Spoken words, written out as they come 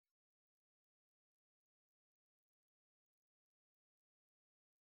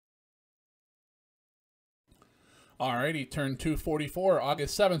Alrighty, turn 244,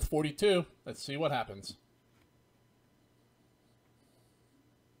 August 7th, 42. Let's see what happens.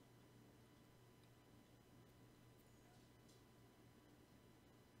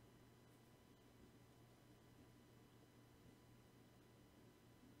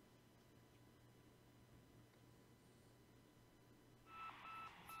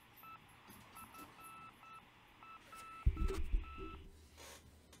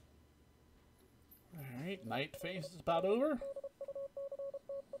 Alright, night phase is about over.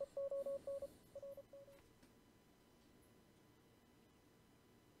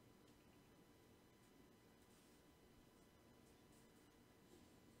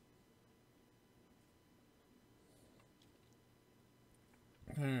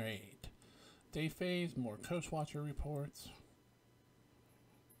 Alright, day phase, more Coast Watcher reports.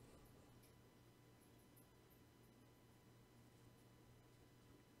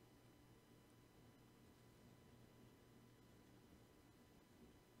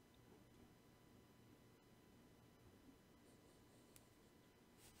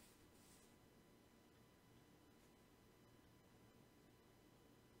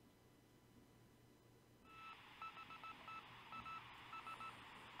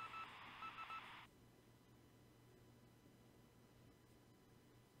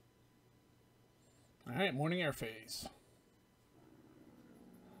 Alright, morning air phase.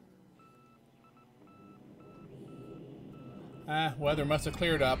 Weather must have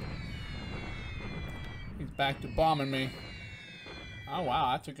cleared up. He's back to bombing me. Oh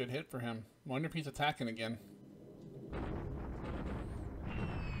wow, that's a good hit for him. Wonder if he's attacking again.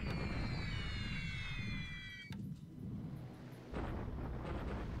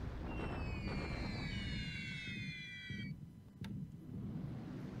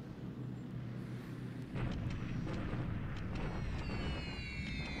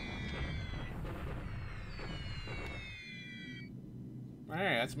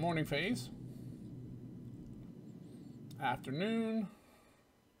 Alright, that's morning phase. Afternoon.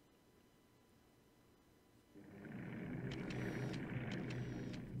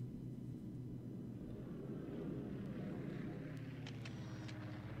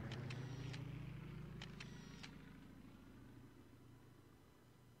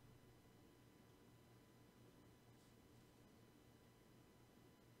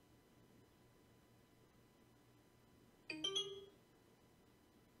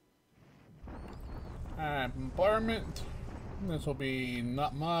 Alright, bombardment. This will be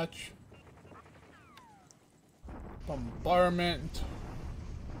not much. Bombardment.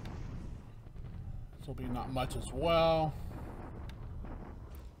 This will be not much as well.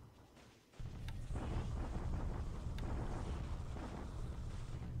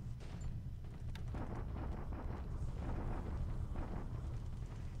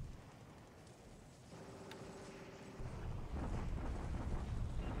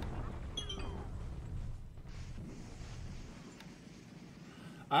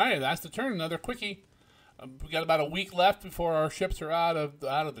 Alright, that's the turn. Another quickie. We got about a week left before our ships are out of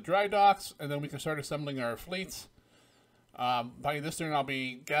the dry docks, and then we can start assembling our fleets. By this turn, I'll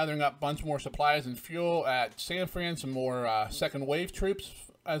be gathering up a bunch more supplies and fuel at San Fran, some more second wave troops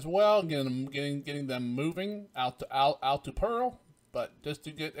as well, getting them moving out to Pearl, but just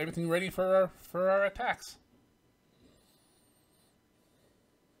to get everything ready for our attacks.